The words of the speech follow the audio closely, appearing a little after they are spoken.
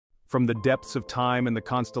From the depths of time and the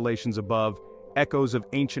constellations above, echoes of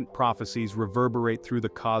ancient prophecies reverberate through the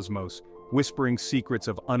cosmos, whispering secrets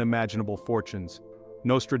of unimaginable fortunes.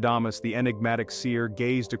 Nostradamus, the enigmatic seer,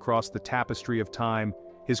 gazed across the tapestry of time,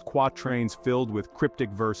 his quatrains filled with cryptic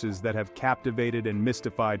verses that have captivated and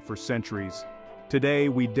mystified for centuries. Today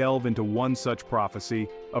we delve into one such prophecy,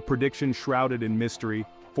 a prediction shrouded in mystery,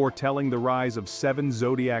 foretelling the rise of 7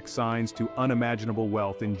 zodiac signs to unimaginable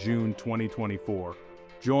wealth in June 2024.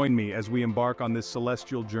 Join me as we embark on this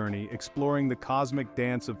celestial journey, exploring the cosmic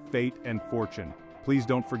dance of fate and fortune. Please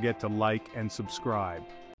don't forget to like and subscribe.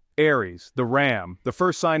 Aries, the ram, the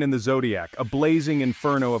first sign in the zodiac, a blazing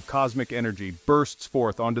inferno of cosmic energy, bursts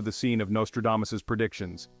forth onto the scene of Nostradamus's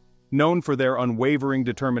predictions. Known for their unwavering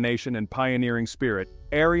determination and pioneering spirit,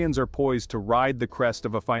 Arians are poised to ride the crest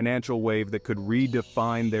of a financial wave that could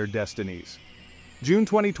redefine their destinies. June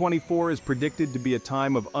 2024 is predicted to be a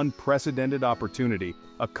time of unprecedented opportunity,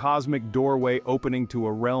 a cosmic doorway opening to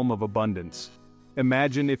a realm of abundance.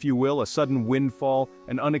 Imagine, if you will, a sudden windfall,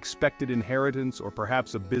 an unexpected inheritance, or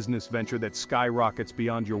perhaps a business venture that skyrockets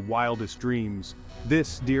beyond your wildest dreams.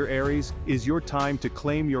 This, dear Aries, is your time to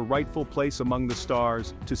claim your rightful place among the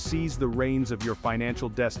stars, to seize the reins of your financial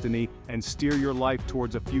destiny, and steer your life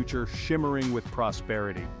towards a future shimmering with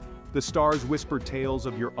prosperity. The stars whisper tales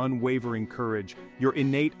of your unwavering courage, your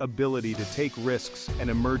innate ability to take risks and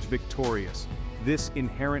emerge victorious. This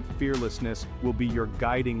inherent fearlessness will be your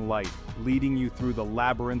guiding light, leading you through the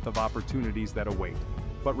labyrinth of opportunities that await.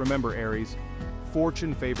 But remember, Aries,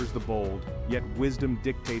 fortune favors the bold, yet wisdom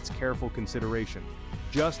dictates careful consideration.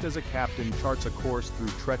 Just as a captain charts a course through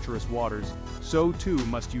treacherous waters, so too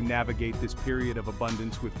must you navigate this period of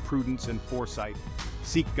abundance with prudence and foresight.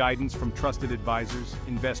 Seek guidance from trusted advisors,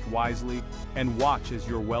 invest wisely, and watch as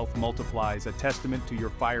your wealth multiplies, a testament to your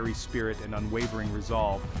fiery spirit and unwavering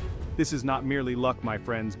resolve. This is not merely luck, my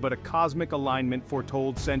friends, but a cosmic alignment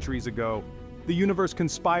foretold centuries ago. The universe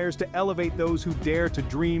conspires to elevate those who dare to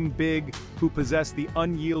dream big, who possess the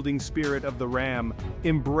unyielding spirit of the ram.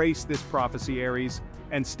 Embrace this prophecy, Aries,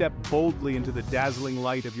 and step boldly into the dazzling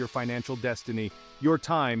light of your financial destiny. Your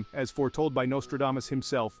time, as foretold by Nostradamus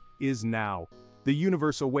himself, is now. The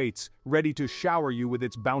universe awaits, ready to shower you with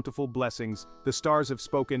its bountiful blessings. The stars have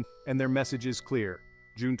spoken, and their message is clear.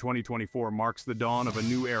 June 2024 marks the dawn of a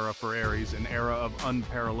new era for Aries, an era of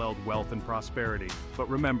unparalleled wealth and prosperity. But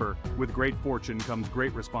remember, with great fortune comes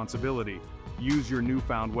great responsibility. Use your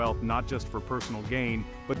newfound wealth not just for personal gain,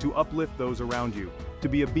 but to uplift those around you, to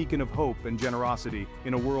be a beacon of hope and generosity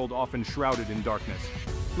in a world often shrouded in darkness.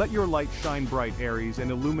 Let your light shine bright, Aries,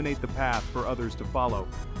 and illuminate the path for others to follow.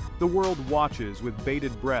 The world watches with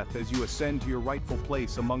bated breath as you ascend to your rightful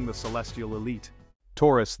place among the celestial elite.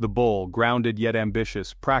 Taurus, the bull, grounded yet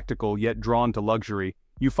ambitious, practical yet drawn to luxury,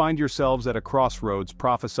 you find yourselves at a crossroads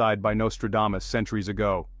prophesied by Nostradamus centuries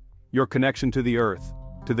ago. Your connection to the earth,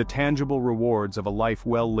 to the tangible rewards of a life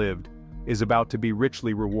well lived, is about to be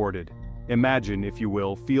richly rewarded. Imagine, if you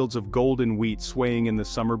will, fields of golden wheat swaying in the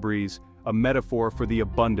summer breeze, a metaphor for the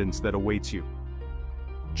abundance that awaits you.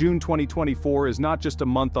 June 2024 is not just a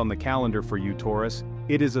month on the calendar for you, Taurus,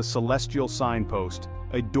 it is a celestial signpost,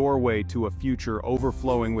 a doorway to a future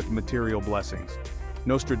overflowing with material blessings.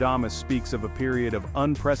 Nostradamus speaks of a period of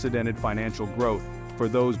unprecedented financial growth for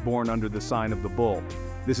those born under the sign of the bull.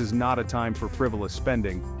 This is not a time for frivolous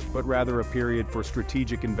spending, but rather a period for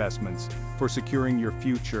strategic investments, for securing your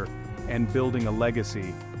future and building a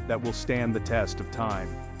legacy that will stand the test of time.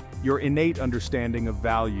 Your innate understanding of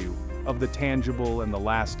value, of the tangible and the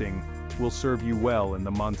lasting, will serve you well in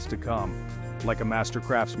the months to come. Like a master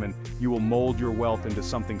craftsman, you will mold your wealth into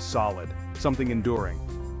something solid, something enduring.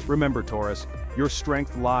 Remember, Taurus, your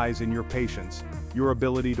strength lies in your patience, your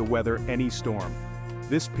ability to weather any storm.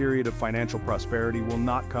 This period of financial prosperity will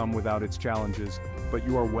not come without its challenges, but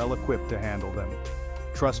you are well equipped to handle them.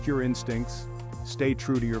 Trust your instincts, stay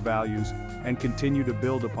true to your values, and continue to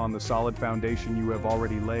build upon the solid foundation you have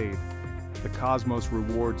already laid. The cosmos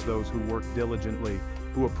rewards those who work diligently,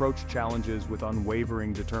 who approach challenges with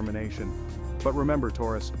unwavering determination. But remember,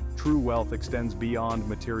 Taurus, true wealth extends beyond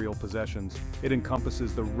material possessions. It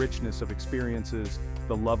encompasses the richness of experiences,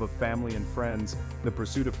 the love of family and friends, the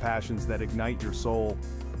pursuit of passions that ignite your soul.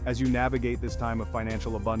 As you navigate this time of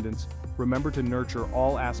financial abundance, remember to nurture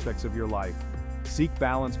all aspects of your life. Seek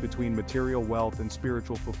balance between material wealth and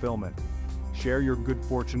spiritual fulfillment. Share your good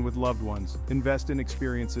fortune with loved ones, invest in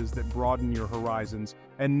experiences that broaden your horizons,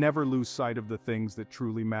 and never lose sight of the things that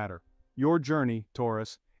truly matter. Your journey,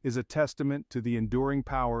 Taurus, is a testament to the enduring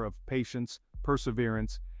power of patience,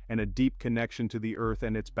 perseverance, and a deep connection to the earth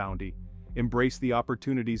and its bounty. Embrace the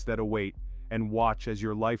opportunities that await, and watch as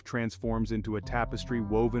your life transforms into a tapestry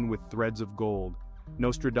woven with threads of gold.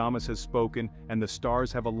 Nostradamus has spoken, and the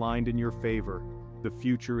stars have aligned in your favor. The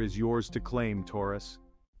future is yours to claim, Taurus.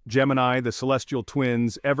 Gemini, the celestial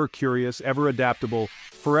twins, ever curious, ever adaptable,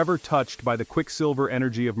 forever touched by the quicksilver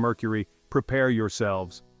energy of Mercury, prepare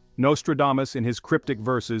yourselves. Nostradamus, in his cryptic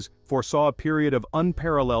verses, foresaw a period of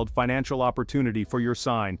unparalleled financial opportunity for your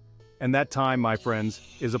sign, and that time, my friends,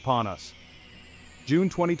 is upon us. June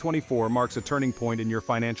 2024 marks a turning point in your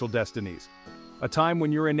financial destinies. A time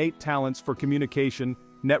when your innate talents for communication,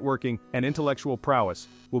 networking, and intellectual prowess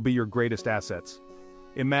will be your greatest assets.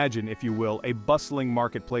 Imagine, if you will, a bustling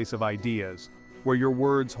marketplace of ideas, where your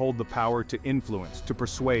words hold the power to influence, to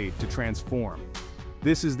persuade, to transform.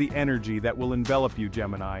 This is the energy that will envelop you,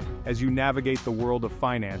 Gemini, as you navigate the world of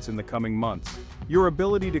finance in the coming months. Your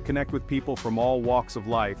ability to connect with people from all walks of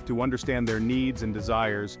life, to understand their needs and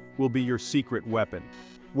desires, will be your secret weapon.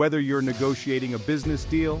 Whether you're negotiating a business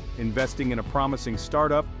deal, investing in a promising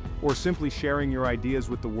startup, or simply sharing your ideas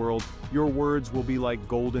with the world, your words will be like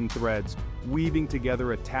golden threads, weaving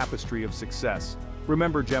together a tapestry of success.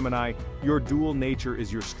 Remember, Gemini, your dual nature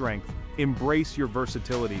is your strength. Embrace your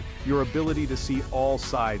versatility, your ability to see all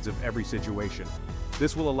sides of every situation.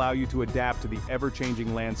 This will allow you to adapt to the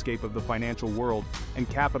ever-changing landscape of the financial world and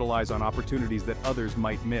capitalize on opportunities that others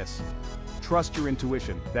might miss. Trust your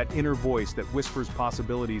intuition, that inner voice that whispers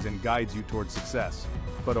possibilities and guides you towards success.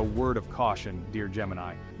 But a word of caution, dear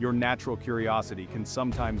Gemini, your natural curiosity can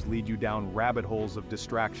sometimes lead you down rabbit holes of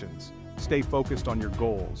distractions. Stay focused on your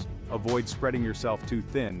goals, avoid spreading yourself too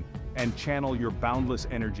thin, and channel your boundless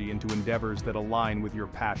energy into endeavors that align with your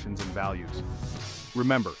passions and values.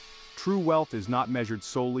 Remember, true wealth is not measured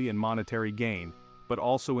solely in monetary gain, but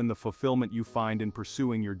also in the fulfillment you find in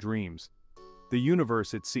pursuing your dreams. The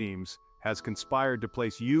universe, it seems, has conspired to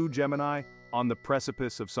place you, Gemini, on the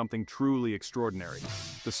precipice of something truly extraordinary.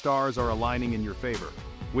 The stars are aligning in your favor,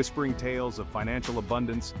 whispering tales of financial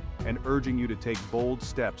abundance and urging you to take bold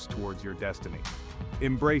steps towards your destiny.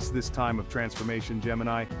 Embrace this time of transformation,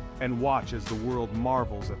 Gemini, and watch as the world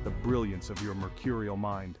marvels at the brilliance of your mercurial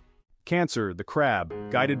mind. Cancer, the crab,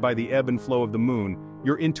 guided by the ebb and flow of the moon,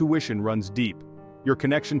 your intuition runs deep, your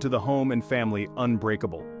connection to the home and family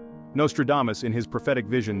unbreakable. Nostradamus, in his prophetic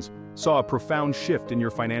visions, saw a profound shift in your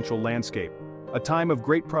financial landscape, a time of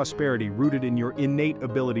great prosperity rooted in your innate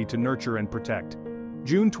ability to nurture and protect.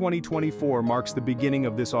 June 2024 marks the beginning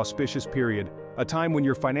of this auspicious period, a time when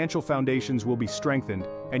your financial foundations will be strengthened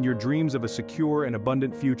and your dreams of a secure and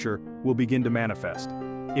abundant future will begin to manifest.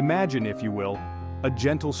 Imagine, if you will, a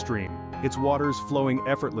gentle stream, its waters flowing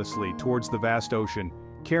effortlessly towards the vast ocean,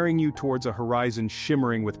 carrying you towards a horizon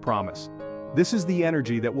shimmering with promise. This is the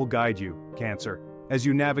energy that will guide you, Cancer, as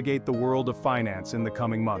you navigate the world of finance in the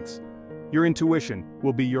coming months. Your intuition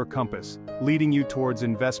will be your compass, leading you towards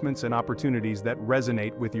investments and opportunities that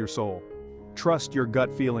resonate with your soul. Trust your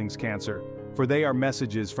gut feelings, Cancer, for they are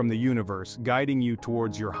messages from the universe guiding you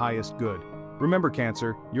towards your highest good. Remember,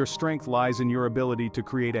 Cancer, your strength lies in your ability to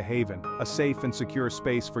create a haven, a safe and secure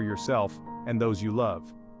space for yourself and those you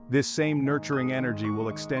love. This same nurturing energy will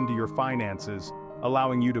extend to your finances,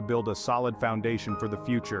 allowing you to build a solid foundation for the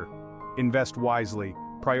future. Invest wisely,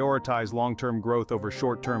 prioritize long-term growth over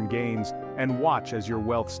short-term gains, and watch as your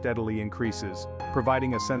wealth steadily increases,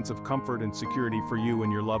 providing a sense of comfort and security for you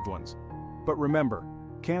and your loved ones. But remember,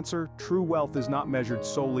 Cancer, true wealth is not measured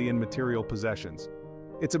solely in material possessions.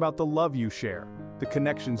 It's about the love you share, the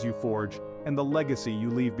connections you forge, and the legacy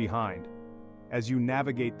you leave behind. As you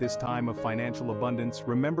navigate this time of financial abundance,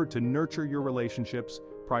 remember to nurture your relationships,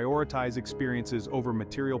 prioritize experiences over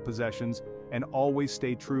material possessions, and always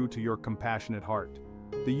stay true to your compassionate heart.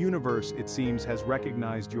 The universe, it seems, has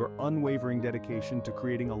recognized your unwavering dedication to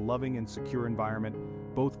creating a loving and secure environment,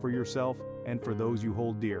 both for yourself and for those you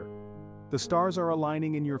hold dear. The stars are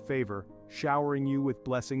aligning in your favor, showering you with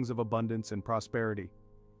blessings of abundance and prosperity.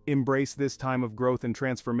 Embrace this time of growth and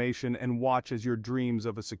transformation and watch as your dreams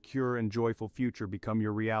of a secure and joyful future become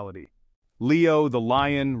your reality. Leo, the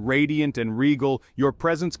lion, radiant and regal, your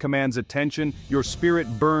presence commands attention, your spirit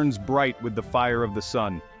burns bright with the fire of the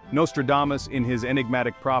sun. Nostradamus, in his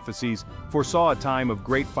enigmatic prophecies, foresaw a time of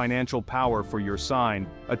great financial power for your sign,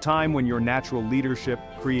 a time when your natural leadership,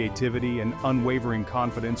 creativity, and unwavering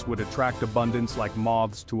confidence would attract abundance like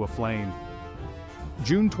moths to a flame.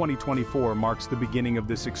 June 2024 marks the beginning of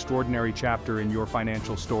this extraordinary chapter in your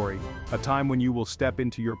financial story, a time when you will step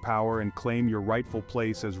into your power and claim your rightful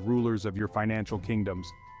place as rulers of your financial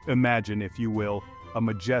kingdoms. Imagine, if you will, a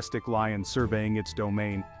majestic lion surveying its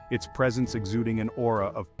domain, its presence exuding an aura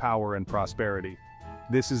of power and prosperity.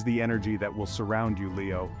 This is the energy that will surround you,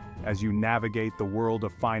 Leo, as you navigate the world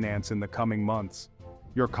of finance in the coming months.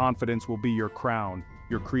 Your confidence will be your crown,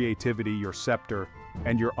 your creativity your scepter,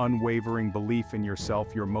 and your unwavering belief in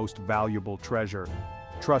yourself your most valuable treasure.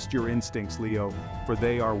 Trust your instincts, Leo, for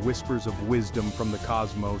they are whispers of wisdom from the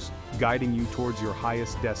cosmos, guiding you towards your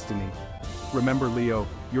highest destiny. Remember, Leo,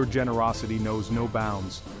 your generosity knows no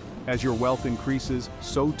bounds. As your wealth increases,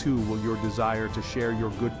 so too will your desire to share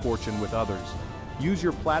your good fortune with others. Use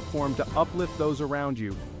your platform to uplift those around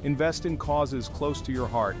you, invest in causes close to your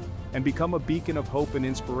heart, and become a beacon of hope and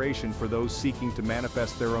inspiration for those seeking to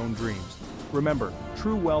manifest their own dreams. Remember,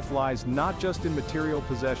 true wealth lies not just in material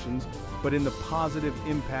possessions, but in the positive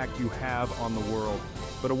impact you have on the world.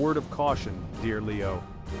 But a word of caution, dear Leo.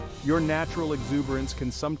 Your natural exuberance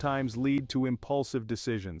can sometimes lead to impulsive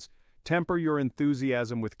decisions. Temper your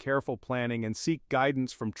enthusiasm with careful planning and seek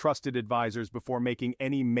guidance from trusted advisors before making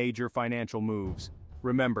any major financial moves.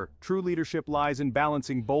 Remember, true leadership lies in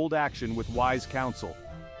balancing bold action with wise counsel.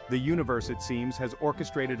 The universe, it seems, has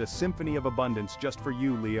orchestrated a symphony of abundance just for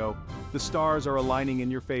you, Leo. The stars are aligning in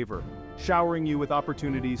your favor, showering you with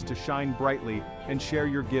opportunities to shine brightly and share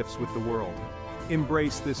your gifts with the world.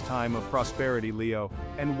 Embrace this time of prosperity, Leo,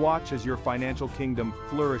 and watch as your financial kingdom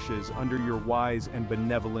flourishes under your wise and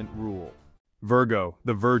benevolent rule. Virgo,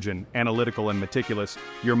 the virgin, analytical and meticulous,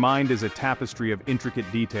 your mind is a tapestry of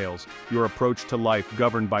intricate details, your approach to life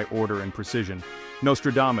governed by order and precision.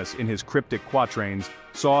 Nostradamus, in his cryptic quatrains,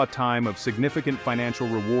 saw a time of significant financial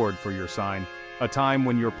reward for your sign, a time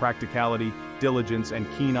when your practicality, diligence, and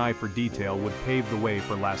keen eye for detail would pave the way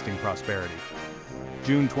for lasting prosperity.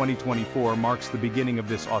 June 2024 marks the beginning of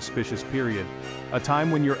this auspicious period, a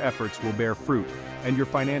time when your efforts will bear fruit, and your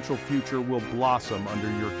financial future will blossom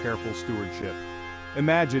under your careful stewardship.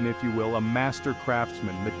 Imagine, if you will, a master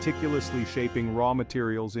craftsman meticulously shaping raw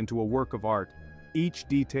materials into a work of art, each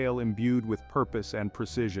detail imbued with purpose and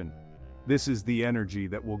precision. This is the energy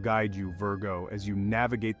that will guide you, Virgo, as you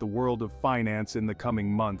navigate the world of finance in the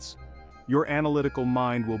coming months. Your analytical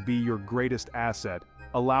mind will be your greatest asset,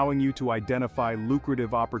 allowing you to identify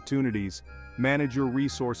lucrative opportunities, manage your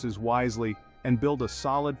resources wisely, and build a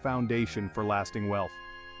solid foundation for lasting wealth.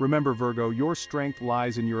 Remember, Virgo, your strength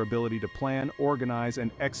lies in your ability to plan, organize,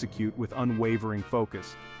 and execute with unwavering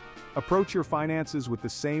focus. Approach your finances with the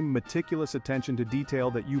same meticulous attention to detail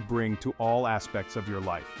that you bring to all aspects of your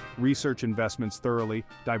life. Research investments thoroughly,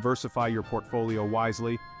 diversify your portfolio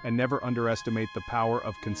wisely, and never underestimate the power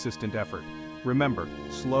of consistent effort. Remember,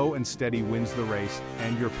 slow and steady wins the race,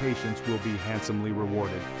 and your patience will be handsomely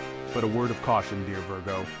rewarded. But a word of caution, dear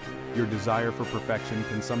Virgo. Your desire for perfection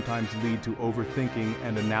can sometimes lead to overthinking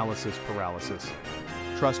and analysis paralysis.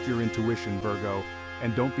 Trust your intuition, Virgo,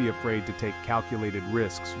 and don't be afraid to take calculated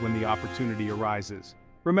risks when the opportunity arises.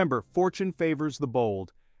 Remember, fortune favors the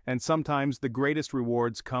bold, and sometimes the greatest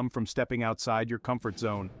rewards come from stepping outside your comfort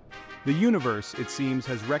zone. The universe, it seems,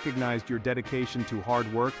 has recognized your dedication to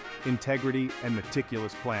hard work, integrity, and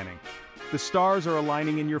meticulous planning. The stars are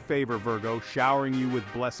aligning in your favor, Virgo, showering you with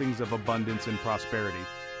blessings of abundance and prosperity.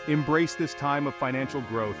 Embrace this time of financial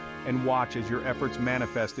growth and watch as your efforts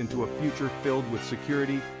manifest into a future filled with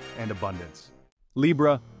security and abundance.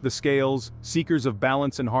 Libra, the scales, seekers of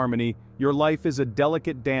balance and harmony, your life is a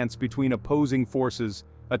delicate dance between opposing forces,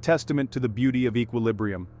 a testament to the beauty of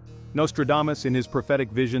equilibrium. Nostradamus, in his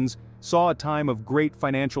prophetic visions, saw a time of great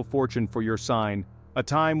financial fortune for your sign, a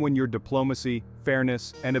time when your diplomacy,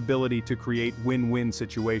 fairness, and ability to create win-win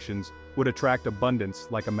situations would attract abundance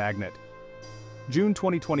like a magnet. June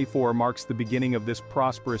 2024 marks the beginning of this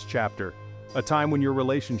prosperous chapter, a time when your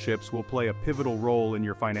relationships will play a pivotal role in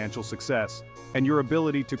your financial success, and your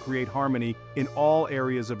ability to create harmony in all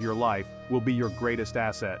areas of your life will be your greatest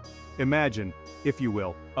asset. Imagine, if you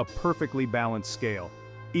will, a perfectly balanced scale,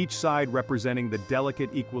 each side representing the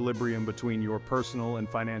delicate equilibrium between your personal and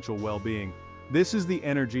financial well-being. This is the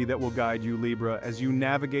energy that will guide you, Libra, as you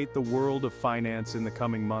navigate the world of finance in the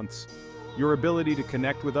coming months. Your ability to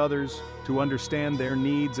connect with others, to understand their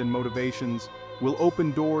needs and motivations, will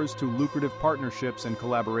open doors to lucrative partnerships and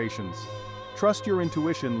collaborations. Trust your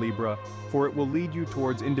intuition, Libra, for it will lead you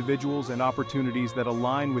towards individuals and opportunities that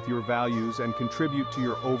align with your values and contribute to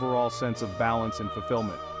your overall sense of balance and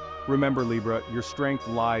fulfillment. Remember, Libra, your strength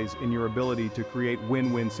lies in your ability to create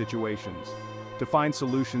win-win situations, to find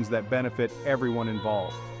solutions that benefit everyone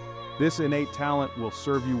involved. This innate talent will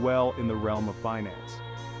serve you well in the realm of finance.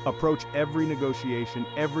 Approach every negotiation,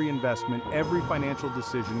 every investment, every financial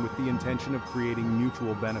decision with the intention of creating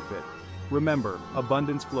mutual benefit. Remember,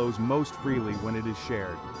 abundance flows most freely when it is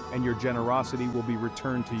shared, and your generosity will be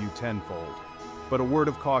returned to you tenfold. But a word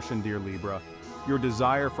of caution, dear Libra. your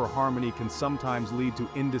desire for harmony can sometimes lead to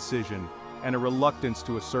indecision and a reluctance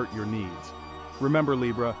to assert your needs. Remember,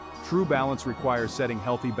 Libra, true balance requires setting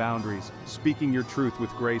healthy boundaries, speaking your truth with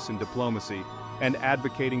grace and diplomacy, and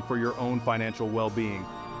advocating for your own financial well-being.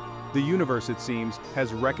 The universe, it seems,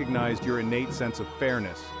 has recognized your innate sense of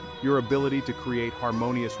fairness, your ability to create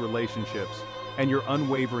harmonious relationships, and your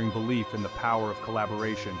unwavering belief in the power of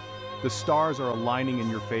collaboration. The stars are aligning in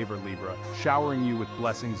your favor, Libra, showering you with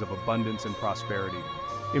blessings of abundance and prosperity.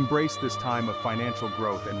 Embrace this time of financial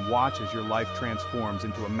growth and watch as your life transforms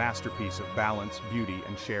into a masterpiece of balance, beauty,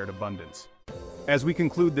 and shared abundance. As we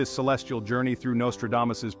conclude this celestial journey through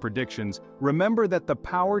Nostradamus's predictions, remember that the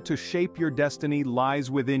power to shape your destiny lies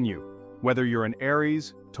within you. Whether you're an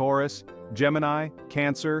Aries, Taurus, Gemini,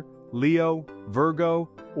 Cancer, Leo, Virgo,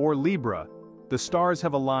 or Libra, the stars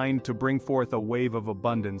have aligned to bring forth a wave of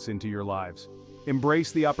abundance into your lives.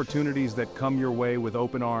 Embrace the opportunities that come your way with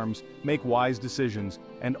open arms, make wise decisions,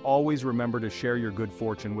 and always remember to share your good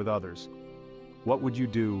fortune with others. What would you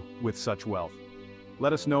do with such wealth?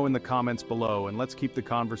 Let us know in the comments below, and let's keep the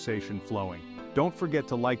conversation flowing. Don't forget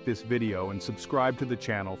to like this video and subscribe to the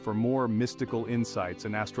channel for more mystical insights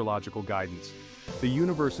and astrological guidance. The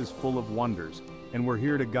universe is full of wonders, and we're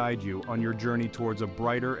here to guide you on your journey towards a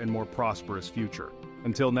brighter and more prosperous future.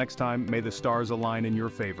 Until next time, may the stars align in your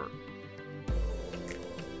favor.